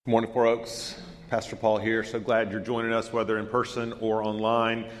Good morning, Four Oaks. Pastor Paul here. So glad you're joining us, whether in person or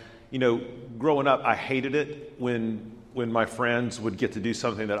online. You know, growing up, I hated it when my friends would get to do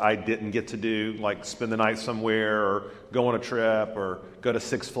something that I didn't get to do, like spend the night somewhere or go on a trip or go to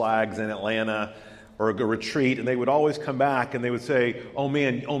Six Flags in Atlanta or go retreat. And they would always come back and they would say, oh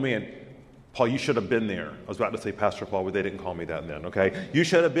man, Paul, you should have been there. I was about to say Pastor Paul, but they didn't call me that then, okay? You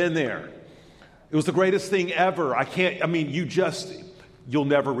should have been there. It was the greatest thing ever. You'll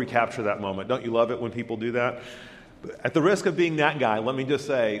never recapture that moment. Don't you love it when people do that? At the risk of being that guy, let me just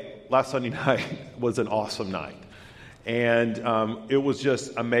say, last Sunday night was an awesome night. And it was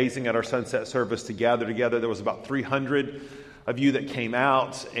just amazing at our sunset service to gather together. There was about 300 of you that came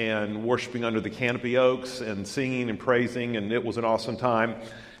out and worshiping under the canopy oaks and singing and praising, and it was an awesome time.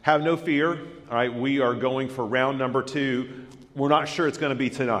 Have no fear. All right, we are going for round number 2. We're not sure it's going to be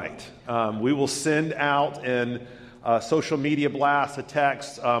tonight. We will send out social media blast, a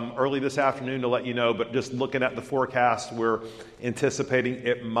text early this afternoon to let you know, but just looking at the forecast, we're anticipating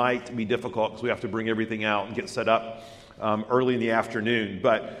it might be difficult because we have to bring everything out and get set up early in the afternoon.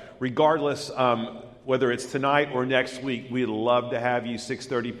 But regardless, whether it's tonight or next week, we'd love to have you,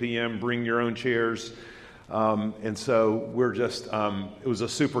 6:30 p.m., bring your own chairs. And so we're just, it was a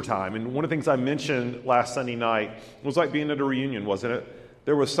super time. And one of the things I mentioned last Sunday night was like being at a reunion, wasn't it?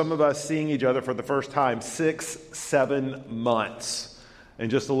 There was some of us seeing each other for the first time 6-7 months,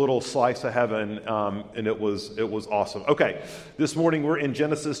 and just a little slice of heaven, and it was awesome. Okay, this morning we're in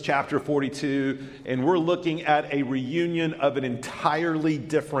Genesis chapter 42, and we're looking at a reunion of an entirely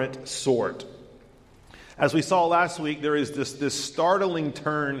different sort. As we saw last week, there is this startling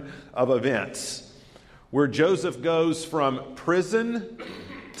turn of events where Joseph goes from prison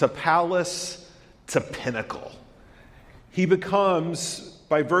to palace to pinnacle. He becomes,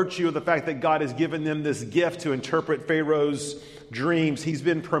 by virtue of the fact that God has given them this gift to interpret Pharaoh's dreams, he's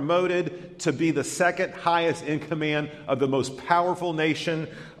been promoted to be the second highest in command of the most powerful nation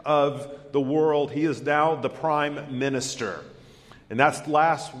of the world. He is now the prime minister. And that's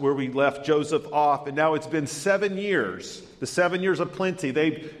last where we left Joseph off. And now it's been 7 years, the 7 years of plenty.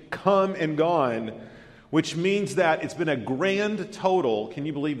 They've come and gone, which means that it's been a grand total. Can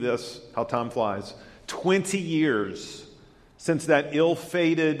you believe this, how time flies? 20 years since that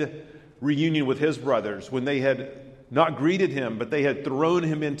ill-fated reunion with his brothers, when they had not greeted him, but they had thrown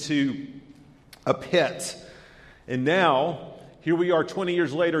him into a pit. And now, here we are 20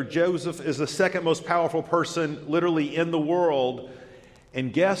 years later, Joseph is the second most powerful person literally in the world.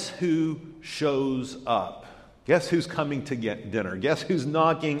 And guess who shows up? Guess who's coming to get dinner? Guess who's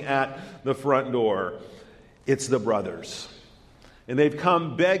knocking at the front door? It's the brothers. And they've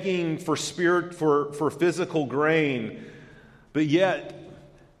come begging for physical grain. But yet,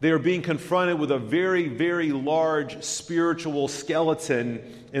 they are being confronted with a very, very large spiritual skeleton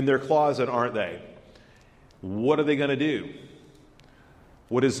in their closet, aren't they? What are they going to do?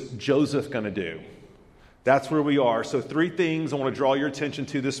 What is Joseph going to do? That's where we are. So 3 things I want to draw your attention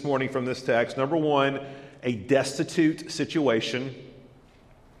to this morning from this text. Number 1, a destitute situation.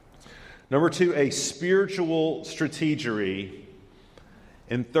 Number 2, a spiritual strategy.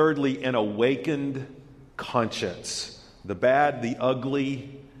 And thirdly, an awakened conscience. The bad, the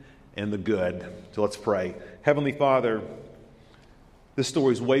ugly, and the good. So let's pray. Heavenly Father, this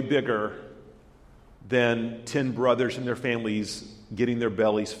story is way bigger than 10 brothers and their families getting their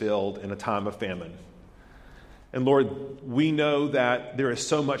bellies filled in a time of famine. And Lord, we know that there is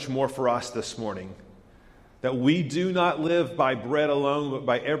so much more for us this morning. That we do not live by bread alone, but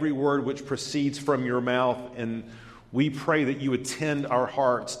by every word which proceeds from your mouth. And we pray that you would tend our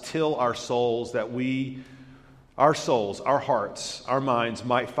hearts, till our souls, that our souls, our hearts, our minds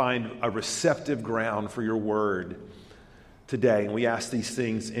might find a receptive ground for your word today. And we ask these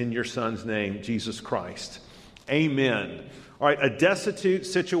things in your Son's name, Jesus Christ. Amen. All right, a destitute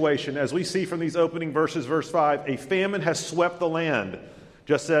situation. As we see from these opening verses, verse 5, a famine has swept the land.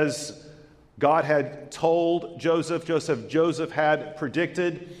 Just as God had told Joseph had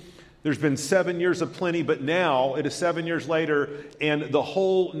predicted. There's been 7 years of plenty, but now it is 7 years later, and the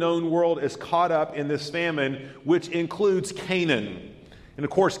whole known world is caught up in this famine, which includes Canaan. And of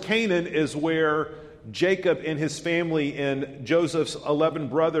course, Canaan is where Jacob and his family and Joseph's 11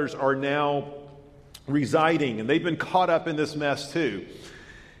 brothers are now residing, and they've been caught up in this mess too.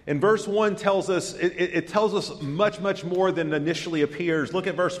 And verse 1 tells us, it tells us much, much more than initially appears. Look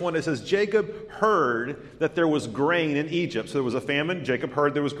at verse 1. It says, Jacob heard that there was grain in Egypt. So there was a famine. Jacob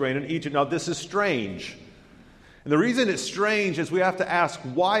heard there was grain in Egypt. Now this is strange. And the reason it's strange is we have to ask,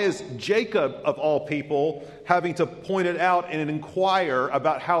 why is Jacob, of all people, having to point it out and inquire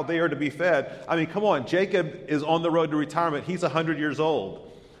about how they are to be fed? I mean, come on, Jacob is on the road to retirement. He's 100 years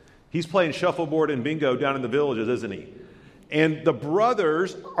old. He's playing shuffleboard and bingo down in the villages, isn't he? And the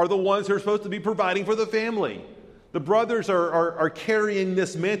brothers are the ones who are supposed to be providing for the family. The brothers are carrying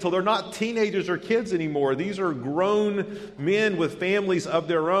this mantle. They're not teenagers or kids anymore. These are grown men with families of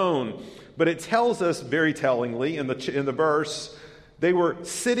their own. But it tells us very tellingly in the verse, they were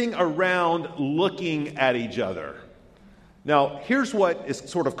sitting around looking at each other. Now, here's what is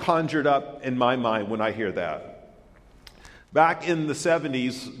sort of conjured up in my mind when I hear that. Back in the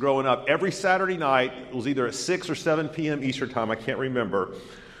 70s, growing up, every Saturday night, it was either at 6 or 7 p.m. Eastern time, I can't remember,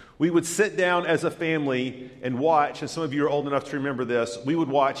 we would sit down as a family and watch, and some of you are old enough to remember this, we would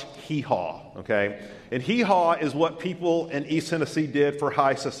watch Hee Haw, okay? And Hee Haw is what people in East Tennessee did for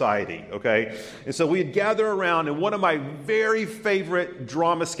high society, okay? And so we'd gather around, and one of my very favorite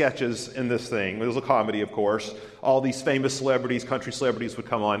drama sketches in this thing, it was a comedy, of course, all these famous celebrities, country celebrities would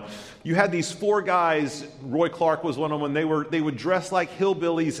come on. You had these 4 guys, Roy Clark was one of them, they would dress like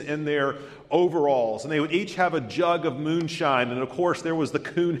hillbillies in their overalls, and they would each have a jug of moonshine, and of course there was the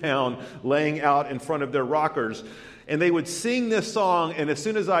coonhound laying out in front of their rockers. And they would sing this song, and as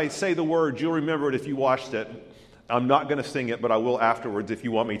soon as I say the words, you'll remember it if you watched it. I'm not going to sing it, but I will afterwards if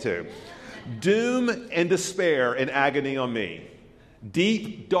you want me to. Doom and despair and agony on me.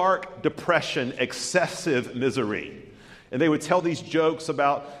 Deep, dark depression, excessive misery. And they would tell these jokes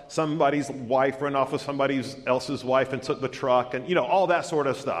about somebody's wife ran off with somebody else's wife and took the truck, and all that sort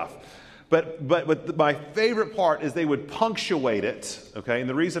of stuff. But my favorite part is they would punctuate it, okay? And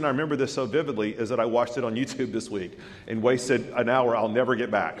the reason I remember this so vividly is that I watched it on YouTube this week and wasted an hour I'll never get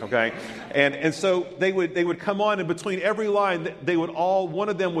back, okay? And so they would come on, and between every line, one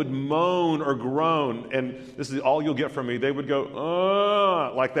of them would moan or groan, and this is all you'll get from me. They would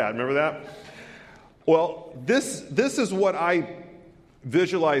go, like that. Remember that? Well, this is what I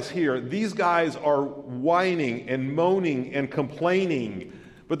visualize here. These guys are whining and moaning and complaining,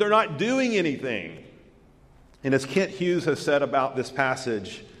 but they're not doing anything. And as Kent Hughes has said about this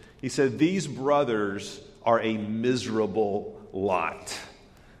passage, he said, these brothers are a miserable lot.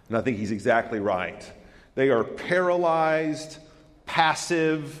 And I think he's exactly right. They are paralyzed,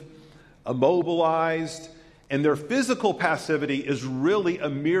 passive, immobilized, and their physical passivity is really a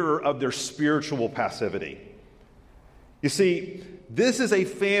mirror of their spiritual passivity. You see, this is a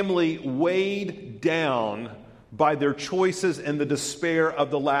family weighed down by their choices and the despair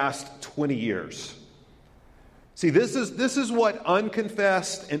of the last 20 years. See, this is what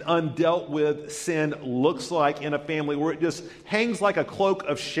unconfessed and undealt with sin looks like in a family, where it just hangs like a cloak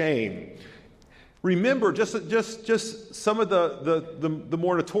of shame. Remember, just some of the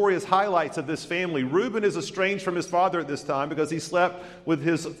more notorious highlights of this family. Reuben is estranged from his father at this time because he slept with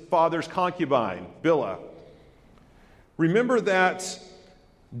his father's concubine, Bilhah. Remember that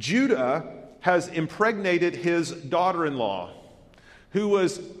Judah has impregnated his daughter-in-law, who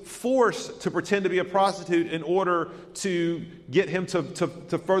was forced to pretend to be a prostitute in order to get him to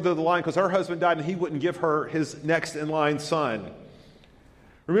further the line, because her husband died and he wouldn't give her his next-in-line son.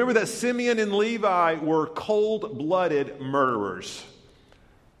 Remember that Simeon and Levi were cold-blooded murderers.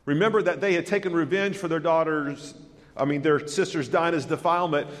 Remember that they had taken revenge for their sister's Dinah's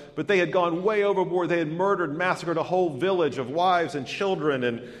defilement, but they had gone way overboard. They had murdered, massacred a whole village of wives and children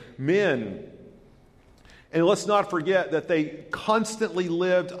and men. And let's not forget that they constantly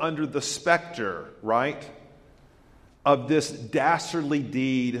lived under the specter, right, of this dastardly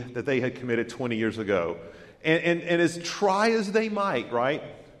deed that they had committed 20 years ago. And as try as they might, right,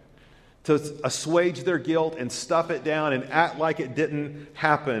 to assuage their guilt and stuff it down and act like it didn't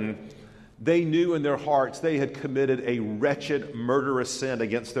happen, they knew in their hearts they had committed a wretched, murderous sin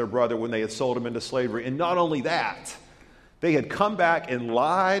against their brother when they had sold him into slavery. And not only that, they had come back and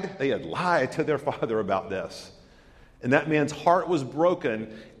lied. They had lied to their father about this. And that man's heart was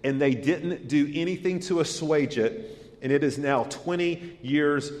broken, and they didn't do anything to assuage it. And it is now 20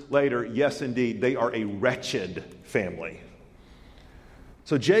 years later. Yes, indeed, they are a wretched family.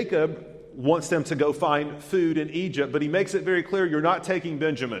 So Jacob wants them to go find food in Egypt, but he makes it very clear, you're not taking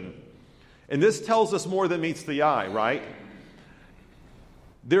Benjamin. And this tells us more than meets the eye, right?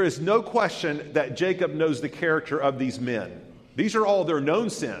 There is no question that Jacob knows the character of these men. These are all their known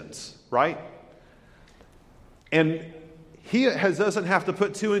sins, right? And he doesn't have to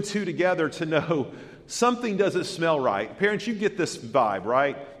put 2 and 2 together to know something doesn't smell right. Parents, you get this vibe,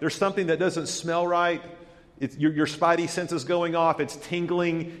 right? There's something that doesn't smell right. Your spidey sense is going off. It's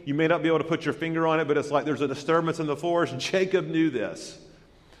tingling. You may not be able to put your finger on it, but it's like there's a disturbance in the forest. Jacob knew this.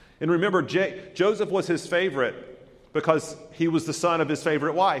 And remember, Joseph was his favorite because he was the son of his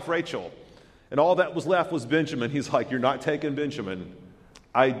favorite wife, Rachel. And all that was left was Benjamin. He's like, you're not taking Benjamin.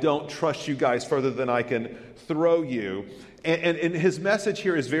 I don't trust you guys further than I can throw you. And his message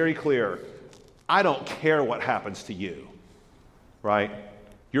here is very clear. I don't care what happens to you, right?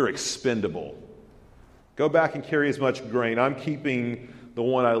 You're expendable. Go back and carry as much grain. I'm keeping the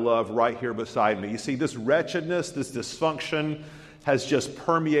one I love right here beside me. You see, this wretchedness, this dysfunction has just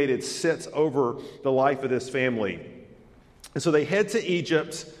permeated, sits over the life of this family. And so they head to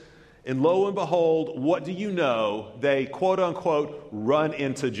Egypt, and lo and behold, what do you know? They, quote unquote, run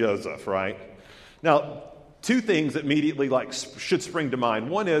into Joseph, right? Now, two things immediately should spring to mind.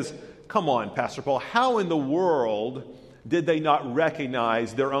 One is, come on, Pastor Paul, how in the world did they not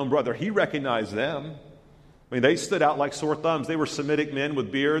recognize their own brother? He recognized them. I mean, they stood out like sore thumbs. They were Semitic men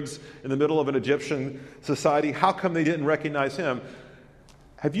with beards in the middle of an Egyptian society. How come they didn't recognize him?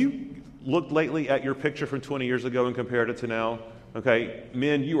 Have you looked lately at your picture from 20 years ago and compared it to now? Okay,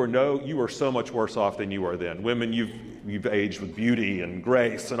 men, you are so much worse off than you were then. Women, you've aged with beauty and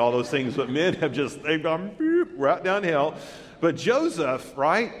grace and all those things, but men they've gone right downhill. But Joseph,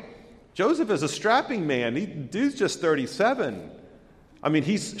 right? Joseph is a strapping man. Dude's just 37. I mean,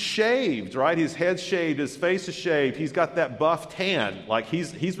 he's shaved, right? His head's shaved, his face is shaved. He's got that buff tan. Like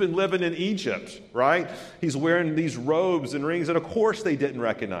he's been living in Egypt, right? He's wearing these robes and rings, and of course they didn't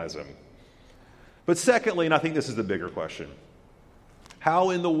recognize him. But secondly, and I think this is the bigger question, how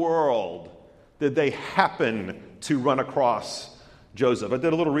in the world did they happen to run across Joseph? I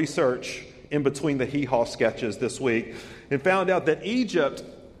did a little research in between the hee-haw sketches this week and found out that Egypt,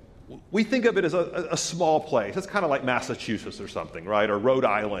 we think of it as a small place. It's kind of like Massachusetts or something, right? Or Rhode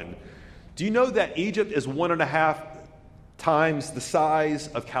Island. Do you know that Egypt is 1.5 times the size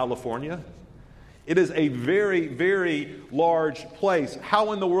of California? It is a very, very large place.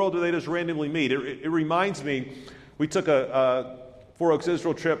 How in the world do they just randomly meet? It reminds me, we took a Four Oaks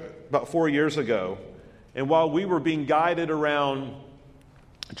Israel trip about 4 years ago, and while we were being guided around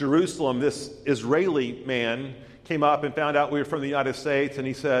Jerusalem, this Israeli man came up and found out we were from the United States, and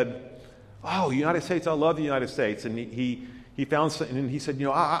he said, "Oh, United States, I love the United States." And he found something, and he said, "You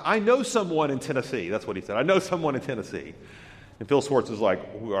know, I know someone in Tennessee." That's what he said. "I know someone in Tennessee." And Phil Swartz is like,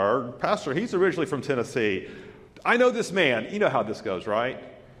 "Our pastor, he's originally from Tennessee. I know this man." You know how this goes, right?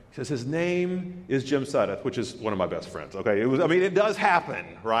 He says, "His name is Jim Suddeth," which is one of my best friends. Okay, it does happen,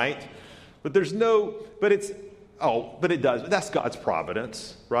 right? But it does. That's God's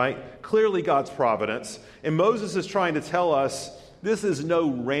providence, right? Clearly God's providence. And Moses is trying to tell us this is no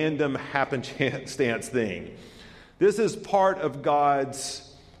random happenstance thing. This is part of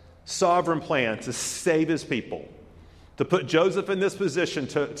God's sovereign plan to save his people, to put Joseph in this position,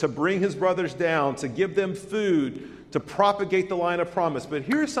 to bring his brothers down, to give them food, to propagate the line of promise. But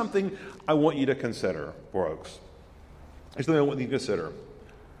here's something I want you to consider, Four Oaks. Here's something I want you to consider.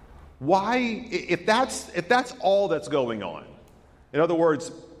 Why, if that's all that's going on, in other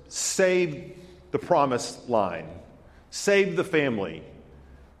words, save the promised line, save the family,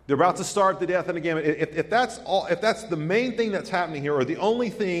 they're about to starve to death, and again, if that's the main thing that's happening here, or the only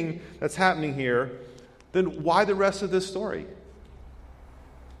thing that's happening here, then why the rest of this story?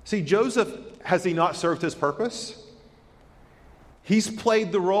 See, Joseph, has he not served his purpose? He's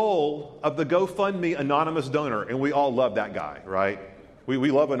played the role of the GoFundMe anonymous donor, and we all love that guy, right? We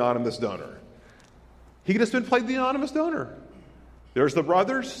love anonymous donor. He could have been played the anonymous donor. There's the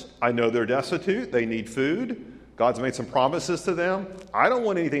brothers. I know they're destitute. They need food. God's made some promises to them. I don't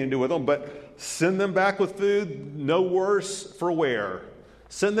want anything to do with them, but send them back with food, no worse for wear.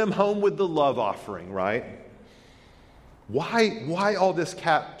 Send them home with the love offering, right? Why all this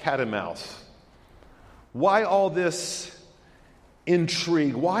cat and mouse? Why all this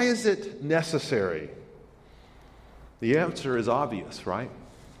intrigue? Why is it necessary? The answer is obvious, right?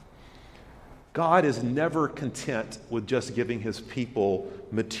 God is never content with just giving his people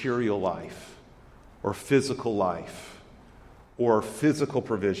material life or physical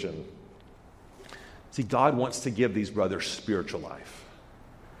provision. See, God wants to give these brothers spiritual life.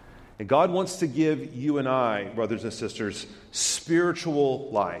 And God wants to give you and I, brothers and sisters, spiritual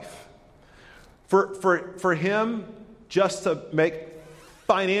life. For him, just to make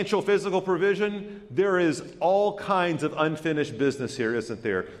financial, physical provision, there is all kinds of unfinished business here, isn't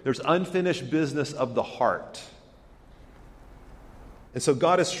there? There's unfinished business of the heart. And so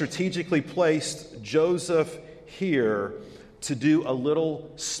God has strategically placed Joseph here to do a little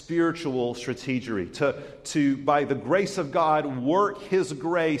spiritual strategery, to by the grace of God, work his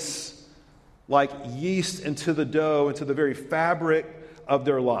grace like yeast into the dough, into the very fabric of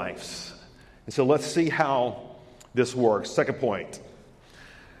their lives. And so let's see how this works. Second point.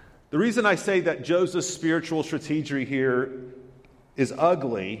 The reason I say that Joseph's spiritual strategy here is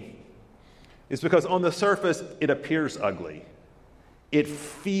ugly is because on the surface it appears ugly. It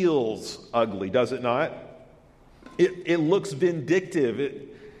feels ugly, does it not? It looks vindictive.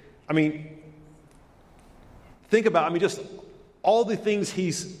 Think about, just all the things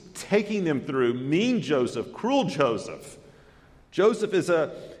he's taking them through. Mean Joseph, cruel Joseph. Joseph is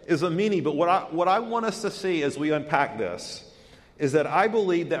a meanie, but what I want us to see as we unpack this is that I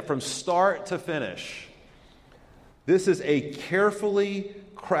believe that from start to finish, this is a carefully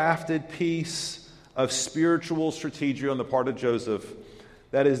crafted piece of spiritual strategy on the part of Joseph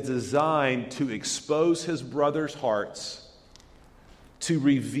that is designed to expose his brothers' hearts, to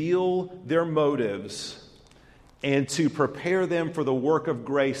reveal their motives, and to prepare them for the work of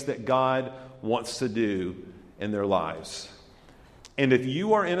grace that God wants to do in their lives. And if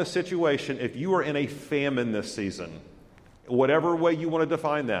you are in a situation, if you are in a famine this season, whatever way you want to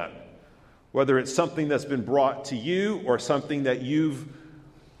define that, whether it's something that's been brought to you or something that you've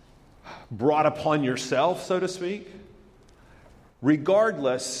brought upon yourself, so to speak,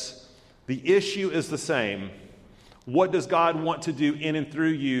 regardless, the issue is the same. What does God want to do in and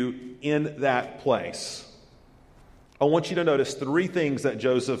through you in that place? I want you to notice three things that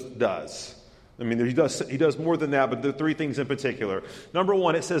Joseph does. He does more than that, but the three things in particular. Number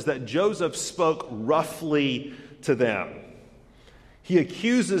one, it says that Joseph spoke roughly to them. He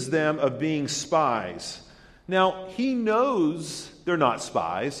accuses them of being spies. Now, he knows they're not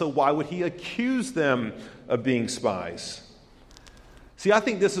spies, so why would he accuse them of being spies? See, I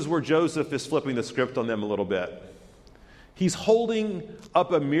think this is where Joseph is flipping the script on them a little bit. He's holding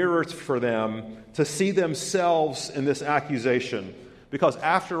up a mirror for them to see themselves in this accusation. Because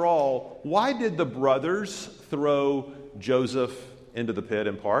after all, why did the brothers throw Joseph into the pit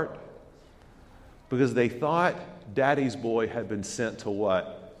in part? Because they thought Daddy's boy had been sent to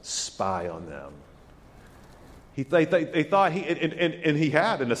what? Spy on them. They thought he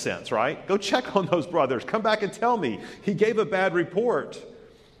had, in a sense, right? Go check on those brothers. Come back and tell me. He gave a bad report.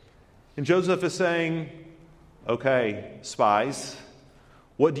 And Joseph is saying, okay, spies,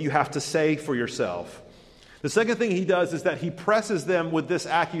 what do you have to say for yourself? The second thing he does is that he presses them with this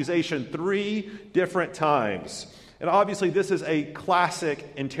accusation 3 different times. And obviously this is a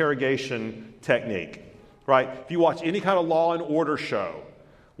classic interrogation technique, right? If you watch any kind of Law and Order show,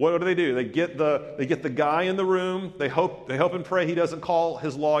 what do? They get the guy in the room, they hope and pray he doesn't call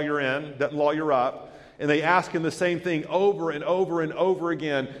his lawyer in, doesn't lawyer up, and they ask him the same thing over and over and over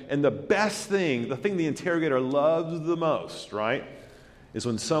again. And the best thing, the thing the interrogator loves the most, right, is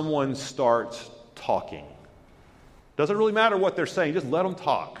when someone starts talking. Doesn't really matter what they're saying, just let them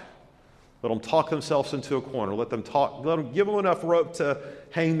talk. Let them talk themselves into a corner. Let them give them enough rope to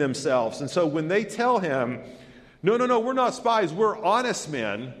hang themselves. And so when they tell him, no, we're not spies, we're honest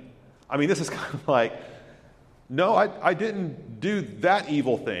men. This is kind of like, no, I didn't do that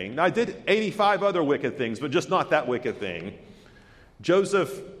evil thing. I did 85 other wicked things, but just not that wicked thing.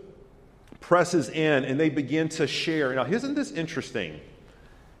 Joseph presses in and they begin to share. Now, isn't this interesting?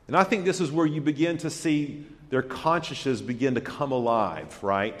 And I think this is where you begin to see their consciences begin to come alive,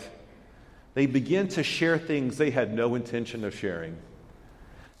 right? They begin to share things they had no intention of sharing.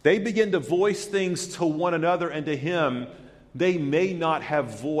 They begin to voice things to one another and to him they may not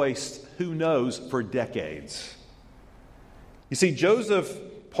have voiced, who knows, for decades. You see, Joseph,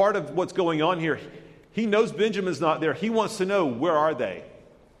 part of what's going on here, he knows Benjamin's not there. He wants to know, where are they?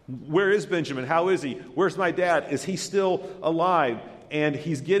 Where is Benjamin? How is he? Where's my dad? Is he still alive? And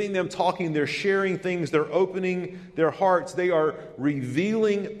he's getting them talking. They're sharing things. They're opening their hearts. They are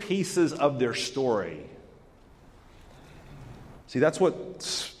revealing pieces of their story. See, that's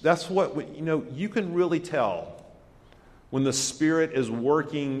what you can really tell when the Spirit is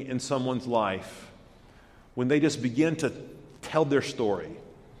working in someone's life, when they just begin to tell their story.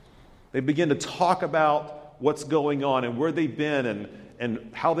 They begin to talk about what's going on and where they've been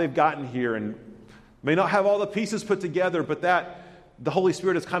and how they've gotten here, and may not have all the pieces put together, but that the Holy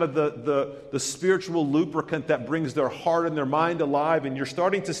Spirit is kind of the spiritual lubricant that brings their heart and their mind alive. And you're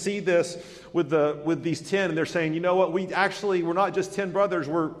starting to see this with these 10. And they're saying, you know what, we're not just 10 brothers,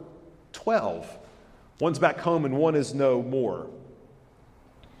 we're 12. One's back home and one is no more.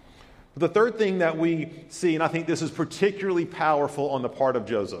 The third thing that we see, and I think this is particularly powerful on the part of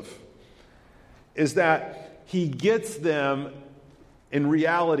Joseph, is that he gets them in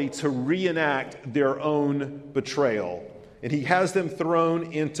reality to reenact their own betrayal. And he has them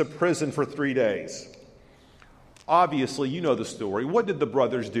thrown into prison for 3 days. Obviously, you know the story. What did the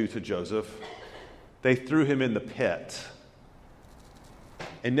brothers do to Joseph? They threw him in the pit.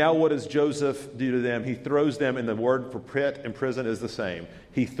 And now what does Joseph do to them? He throws them, and the word for pit and prison is the same.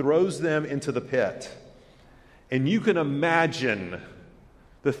 He throws them into the pit. And you can imagine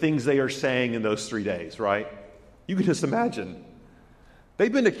the things they are saying in those 3 days, right? You can just imagine.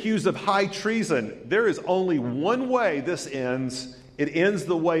 They've been accused of high treason. There is only one way this ends. It ends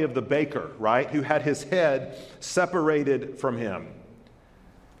the way of the baker, right? Who had his head separated from him.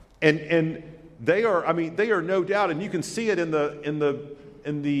 And they are no doubt, and you can see it in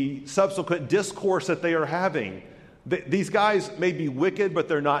the subsequent discourse that they are having. These guys may be wicked, but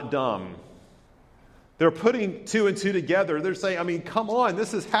they're not dumb. They're putting two and two together. They're saying, come on,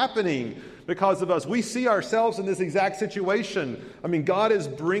 this is happening because of us. We see ourselves in this exact situation. God is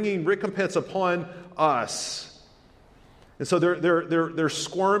bringing recompense upon us. And so they're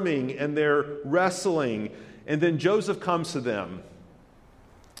squirming and they're wrestling. And then Joseph comes to them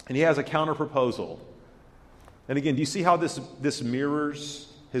and he has a counter proposal. And again, do you see how this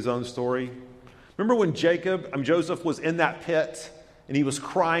mirrors his own story? Remember when Joseph was in that pit and he was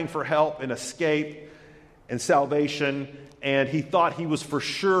crying for help and escape and salvation, and he thought he was for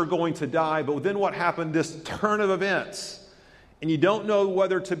sure going to die. But then what happened? This turn of events. And you don't know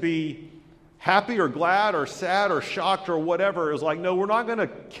whether to be happy or glad or sad or shocked or whatever. It was like, no, we're not going to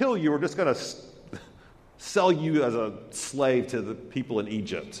kill you. We're just going to sell you as a slave to the people in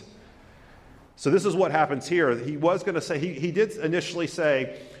Egypt. So this is what happens here. He was going to say, he did initially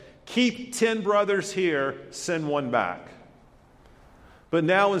say, keep 10 brothers here, send one back. But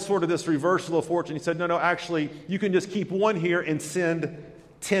now in sort of this reversal of fortune, he said, no, actually, you can just keep one here and send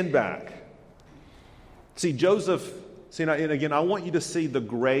 10 back. See, Joseph, and again, I want you to see the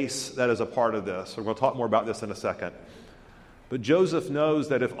grace that is a part of this. We're going to talk more about this in a second. But Joseph knows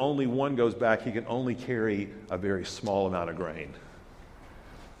that if only one goes back, he can only carry a very small amount of grain.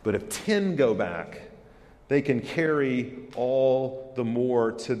 But if 10 go back, they can carry all the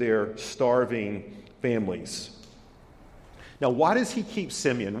more to their starving families. Now, why does he keep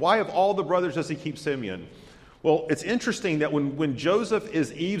Simeon? Why of all the brothers does he keep Simeon? Well, it's interesting that when Joseph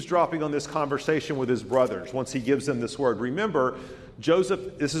is eavesdropping on this conversation with his brothers, once he gives them this word, remember,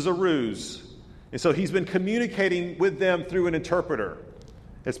 Joseph, this is a ruse. And so he's been communicating with them through an interpreter.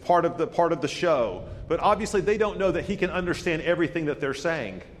 It's part of the show. But obviously they don't know that he can understand everything that they're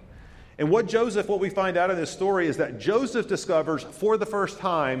saying. And what we find out in this story is that Joseph discovers for the first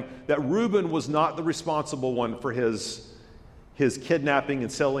time that Reuben was not the responsible one for his kidnapping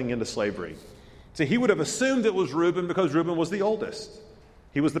and selling into slavery. See, he would have assumed it was Reuben because Reuben was the oldest.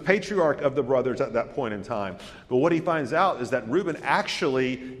 He was the patriarch of the brothers at that point in time. But what he finds out is that Reuben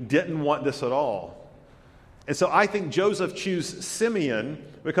actually didn't want this at all. And so I think Joseph chose Simeon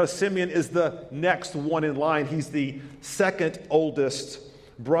because Simeon is the next one in line. He's the second oldest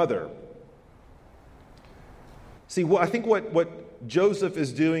brother. See, I think what Joseph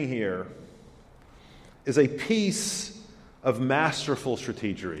is doing here is a piece of masterful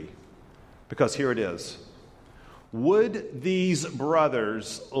strategy. Because here it is. Would these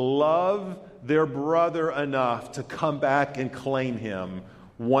brothers love their brother enough to come back and claim him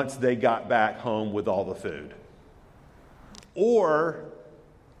once they got back home with all the food? Or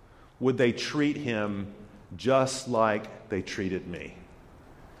would they treat him just like they treated me?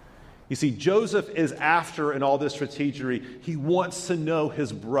 You see, Joseph is after, in all this strategy, he wants to know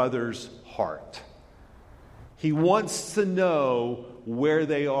his brother's heart. He wants to know where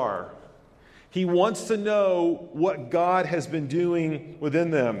they are. He wants to know what God has been doing within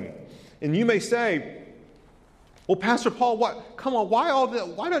them. And you may say, well, Pastor Paul, why all that?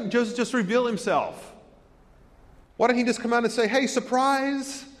 Why doesn't Joseph just reveal himself? Why don't he just come out and say, hey,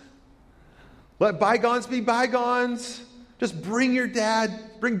 surprise? Let bygones be bygones. Just bring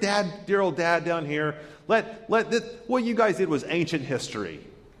dear old dad down here. What you guys did was ancient history.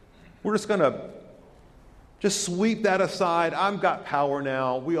 We're just going to just sweep that aside. I've got power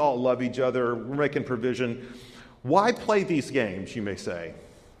now. We all love each other. We're making provision. Why play these games, you may say?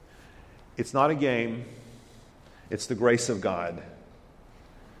 It's not a game. It's the grace of God.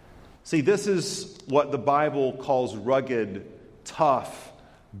 See, this is what the Bible calls rugged, tough,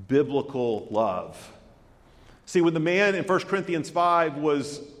 biblical love. See, when the man in 1 Corinthians 5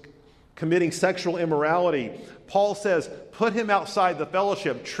 was committing sexual immorality, Paul says, put him outside the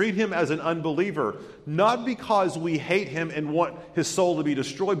fellowship, treat him as an unbeliever, not because we hate him and want his soul to be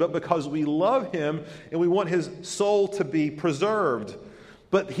destroyed, but because we love him and we want his soul to be preserved.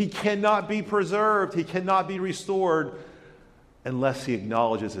 But he cannot be preserved, he cannot be restored unless he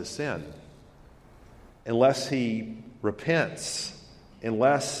acknowledges his sin, unless he repents,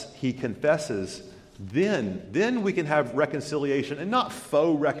 unless he confesses. Then we can have reconciliation, and not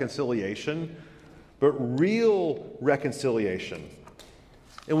faux reconciliation, but real reconciliation.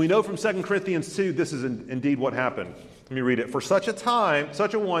 And we know from 2 Corinthians 2, this is indeed what happened. Let me read it. For such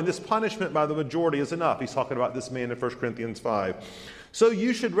a one, this punishment by the majority is enough. He's talking about this man in 1 Corinthians 5. So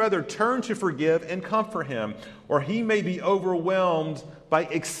you should rather turn to forgive and comfort him, or he may be overwhelmed by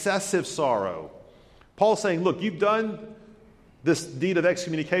excessive sorrow. Paul's saying, look, you've done this deed of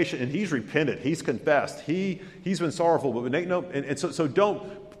excommunication, and he's repented, he's confessed, he's been sorrowful, but make no, and so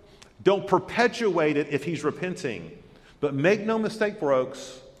don't perpetuate it if he's repenting. But make no mistake,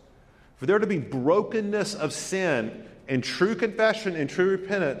 folks, for there to be brokenness of sin and true confession and true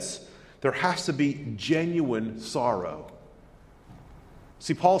repentance, there has to be genuine sorrow.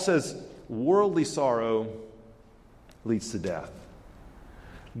 See, Paul says worldly sorrow leads to death.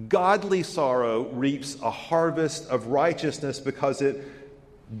 Godly sorrow reaps a harvest of righteousness because it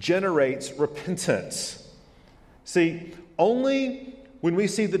generates repentance. See, only when we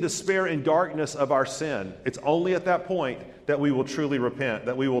see the despair and darkness of our sin, it's only at that point that we will truly repent,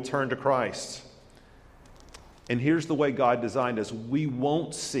 that we will turn to Christ. And here's the way God designed us. We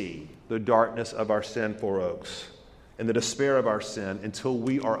won't see the darkness of our sin, folks, and the despair of our sin until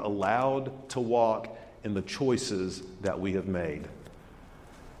we are allowed to walk in the choices that we have made.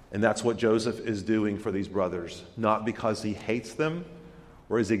 And that's what Joseph is doing for these brothers, not because he hates them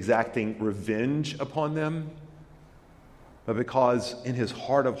or is exacting revenge upon them, but because in his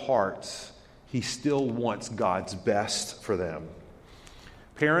heart of hearts, he still wants God's best for them.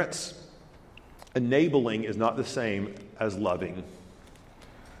 Parents, enabling is not the same as loving.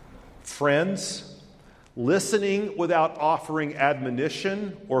 Friends, listening without offering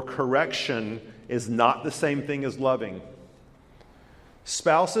admonition or correction is not the same thing as loving.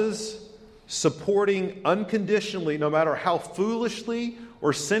 Spouses, supporting unconditionally, no matter how foolishly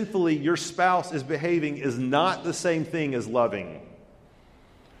or sinfully your spouse is behaving, is not the same thing as loving.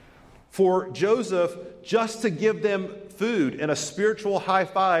 For Joseph, just to give them food and a spiritual high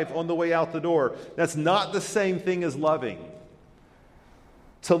five on the way out the door, that's not the same thing as loving.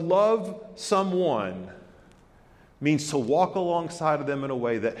 To love someone means to walk alongside of them in a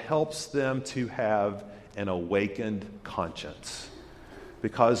way that helps them to have an awakened conscience.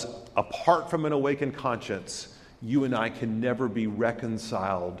 Because apart from an awakened conscience, you and I can never be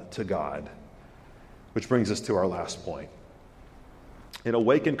reconciled to God. Which brings us to our last point. An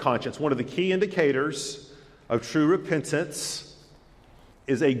awakened conscience, one of the key indicators of true repentance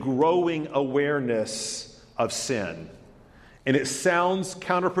is a growing awareness of sin. And it sounds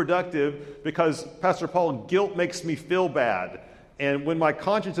counterproductive because, Pastor Paul, guilt makes me feel bad. And when my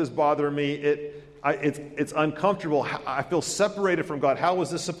conscience is bothering me, it's uncomfortable. I feel separated from God. How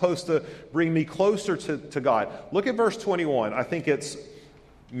is this supposed to bring me closer to God? Look at verse 21. I think it's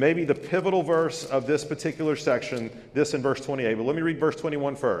maybe the pivotal verse of this particular section, this in verse 28. But let me read verse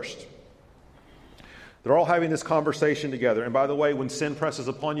 21 first. They're all having this conversation together. And by the way, when sin presses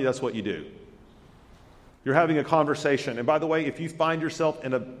upon you, that's what you do. You're having a conversation. And by the way, if you find yourself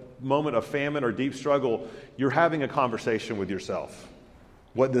in a moment of famine or deep struggle, you're having a conversation with yourself.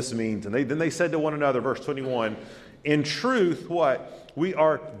 What this means. And then they said to one another, verse 21, in truth, what? We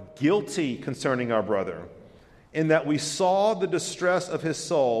are guilty concerning our brother, in that we saw the distress of his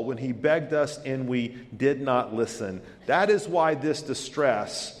soul when he begged us and we did not listen. That is why this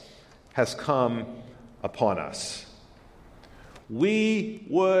distress has come upon us. We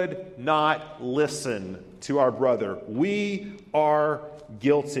would not listen to our brother. We are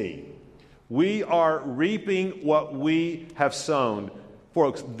guilty. We are reaping what we have sown.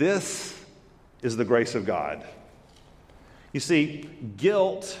 Folks, this is the grace of God. You see,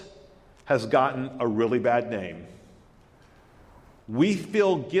 guilt has gotten a really bad name. We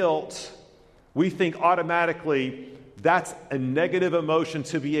feel guilt, we think automatically that's a negative emotion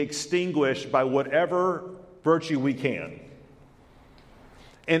to be extinguished by whatever virtue we can.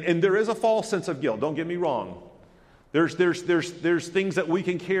 And there is a false sense of guilt, don't get me wrong. There's things that we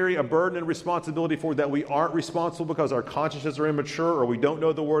can carry a burden and responsibility for that we aren't responsible because our consciences are immature or we don't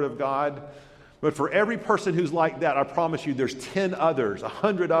know the Word of God. But for every person who's like that, I promise you there's 10 others,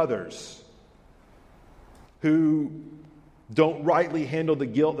 100 others who don't rightly handle the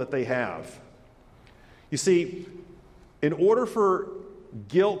guilt that they have. You see, in order for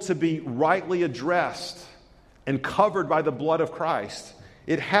guilt to be rightly addressed and covered by the blood of Christ,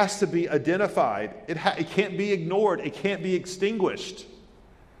 it has to be identified. It can't be ignored. It can't be extinguished.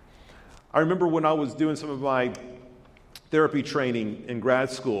 I remember when I was doing some of my therapy training in grad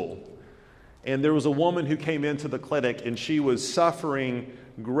school, and there was a woman who came into the clinic, and she was suffering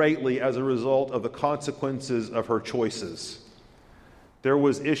greatly as a result of the consequences of her choices. There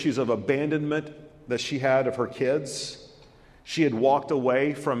was issues of abandonment that she had of her kids. She had walked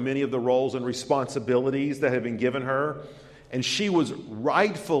away from many of the roles and responsibilities that had been given her. And she was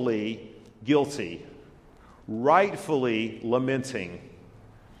rightfully guilty, rightfully lamenting.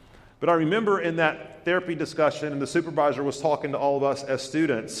 But I remember in that therapy discussion, and the supervisor was talking to all of us as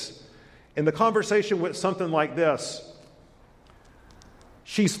students, and the conversation went something like this.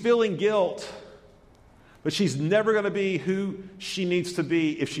 She's feeling guilt, but she's never going to be who she needs to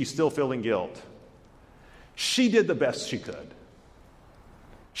be if she's still feeling guilt. She did the best she could.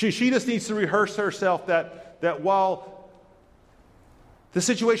 She just needs to rehearse herself that while the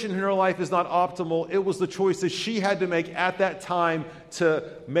situation in her life is not optimal, it was the choice that she had to make at that time to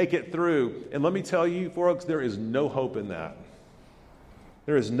make it through. And let me tell you, folks, there is no hope in that.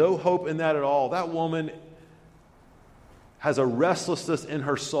 There is no hope in that at all. That woman has a restlessness in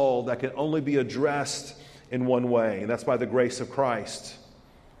her soul that can only be addressed in one way, and that's by the grace of Christ.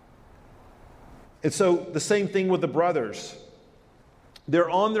 And so the same thing with the brothers. They're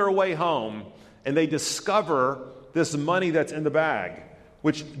on their way home, and they discover this money that's in the bag,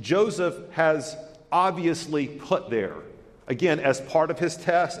 which Joseph has obviously put there, again, as part of his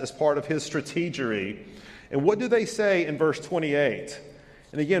test, as part of his strategy. And what do they say in verse 28?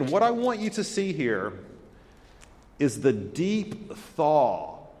 And again, what I want you to see here is the deep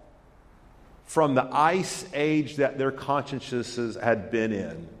thaw from the ice age that their consciences had been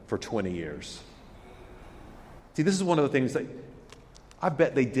in for 20 years. See, this is one of the things that I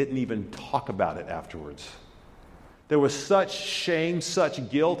bet they didn't even talk about it afterwards. There was such shame, such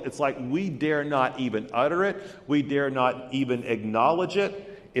guilt. It's like we dare not even utter it. We dare not even acknowledge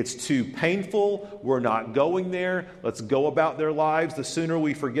it. It's too painful. We're not going there. Let's go about their lives. The sooner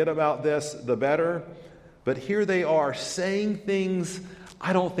we forget about this, the better. But here they are saying things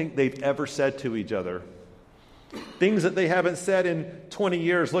I don't think they've ever said to each other. Things that they haven't said in 20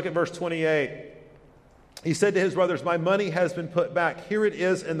 years. Look at verse 28. He said to his brothers, "My money has been put back. Here it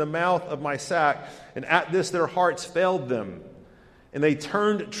is in the mouth of my sack." And at this their hearts failed them. And they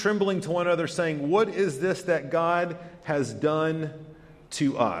turned trembling to one another, saying, "What is this that God has done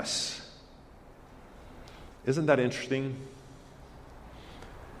to us?" Isn't that interesting?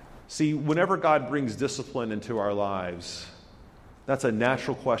 See, whenever God brings discipline into our lives, that's a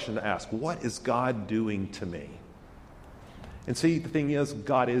natural question to ask. What is God doing to me? And see, the thing is,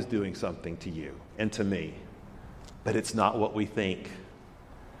 God is doing something to you and to me, but it's not what we think.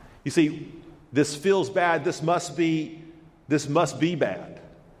 You see, this feels bad. This must be bad.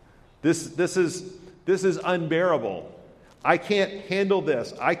 This is unbearable. I can't handle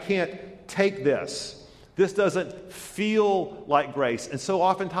this. I can't take this. This doesn't feel like grace. And so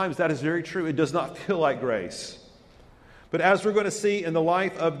oftentimes that is very true. It does not feel like grace. But as we're going to see in the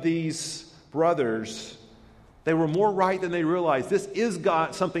life of these brothers, they were more right than they realized. This is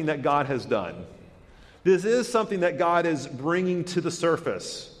something that God has done. This is something that God is bringing to the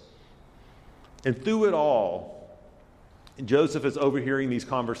surface. And through it all, Joseph is overhearing these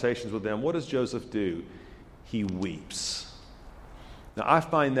conversations with them. What does Joseph do? He weeps. Now, I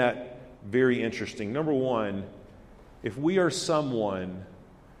find that very interesting. Number one, if we are someone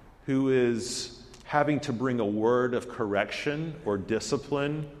who is having to bring a word of correction or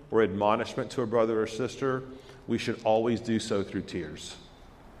discipline or admonishment to a brother or sister, we should always do so through tears.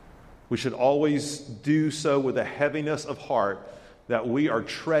 We should always do so with a heaviness of heart that we are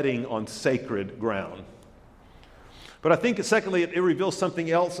treading on sacred ground. But I think, secondly, it reveals something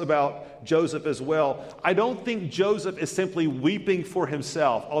else about Joseph as well. I don't think Joseph is simply weeping for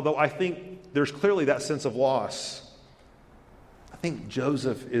himself, although I think there's clearly that sense of loss. I think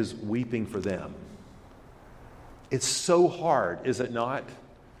Joseph is weeping for them. It's so hard, is it not,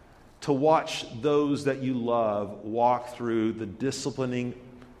 to watch those that you love walk through the disciplining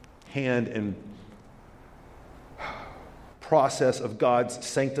hand and process of God's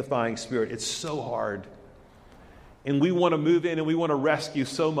sanctifying Spirit. It's so hard. And we want to move in and we want to rescue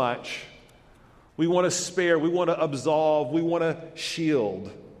so much. We want to spare, we want to absolve, we want to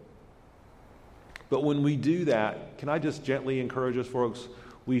shield. But when we do that, can I just gently encourage us, folks?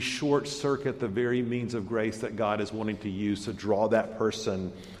 We short circuit the very means of grace that God is wanting to use to draw that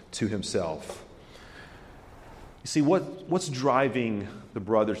person to himself. You see, what's driving the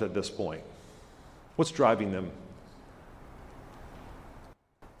brothers at this point? What's driving them?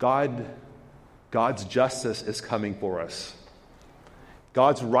 God's justice is coming for us.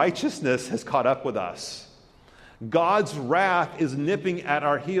 God's righteousness has caught up with us. God's wrath is nipping at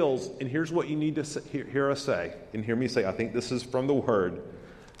our heels. And here's what you need to hear us say, and hear me say, I think this is from the Word.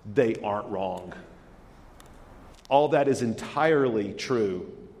 They aren't wrong. All that is entirely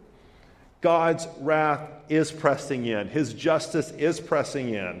true. God's wrath is pressing in. His justice is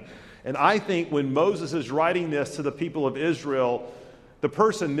pressing in. And I think when Moses is writing this to the people of Israel, the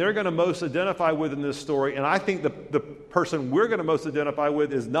person they're going to most identify with in this story, and I think the person we're going to most identify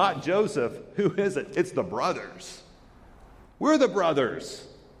with is not Joseph. Who is it? It's the brothers. We're the brothers.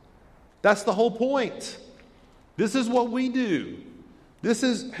 That's the whole point. This is what we do. This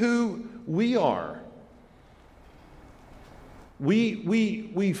is who we are.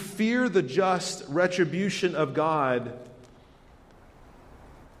 We fear the just retribution of God,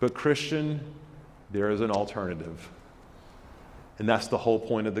 but Christian, there is an alternative. And that's the whole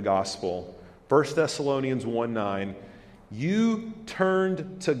point of the gospel. 1 Thessalonians 1:9, you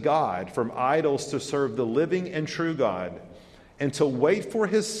turned to God from idols to serve the living and true God, and to wait for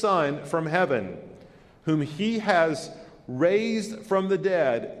his Son from heaven, whom he has raised from the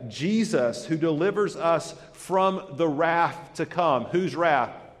dead, Jesus, who delivers us from the wrath to come. Whose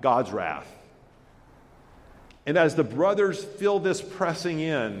wrath? God's wrath. And as the brothers feel this pressing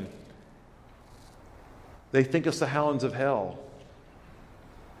in, they think it's the hounds of hell.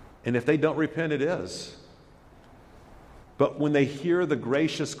 And if they don't repent, it is. But when they hear the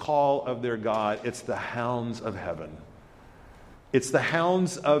gracious call of their God, it's the hounds of heaven. It's the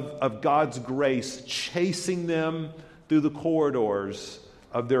hounds of God's grace chasing them through the corridors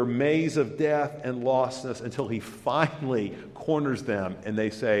of their maze of death and lostness until he finally corners them and they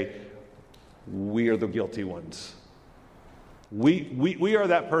say, we are the guilty ones. We are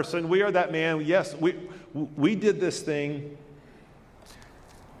that person. We are that man. Yes, we did this thing.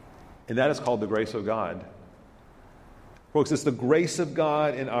 And that is called the grace of God. Folks, it's the grace of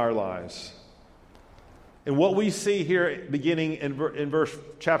God in our lives. And what we see here beginning in verse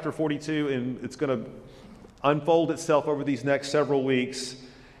chapter 42, and it's going to unfold itself over these next several weeks,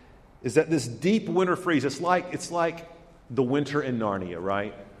 is that this deep winter freeze, it's like the winter in Narnia,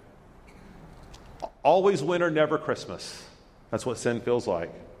 right? Always winter, never Christmas. That's what sin feels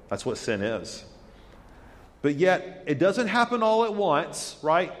like. That's what sin is. But yet, it doesn't happen all at once,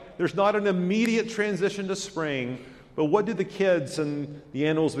 right? There's not an immediate transition to spring. But what did the kids and the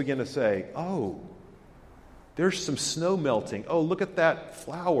animals begin to say? Oh, there's some snow melting. Oh, look at that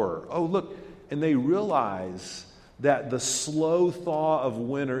flower. Oh, look. And they realize that the slow thaw of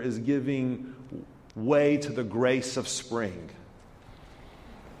winter is giving way to the grace of spring.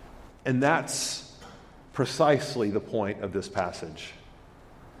 And that's precisely the point of this passage.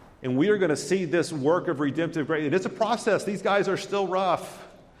 And we are going to see this work of redemptive grace. And it's a process. These guys are still rough.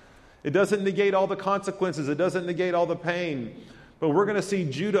 It doesn't negate all the consequences. It doesn't negate all the pain. But we're going to see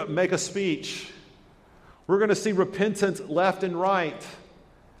Judah make a speech. We're going to see repentance left and right.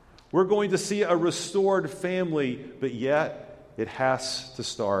 We're going to see a restored family. But yet, it has to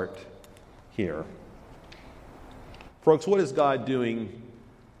start here. Folks, what is God doing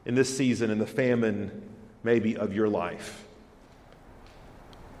in this season, in the famine maybe of your life?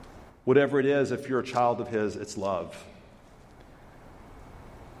 Whatever it is, if you're a child of his, it's love.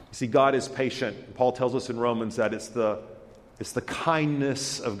 You see, God is patient. Paul tells us in Romans that it's the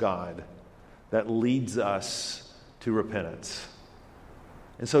kindness of God that leads us to repentance.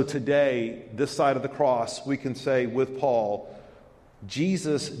 And so today, this side of the cross, we can say with Paul,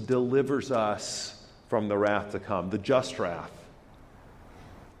 Jesus delivers us from the wrath to come, the just wrath.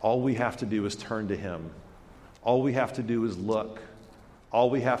 All we have to do is turn to him. All we have to do is look. All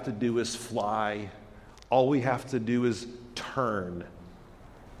we have to do is fly. All we have to do is turn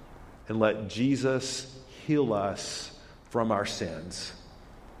and let Jesus heal us from our sins.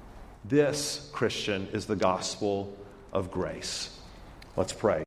 This, Christian, is the gospel of grace. Let's pray.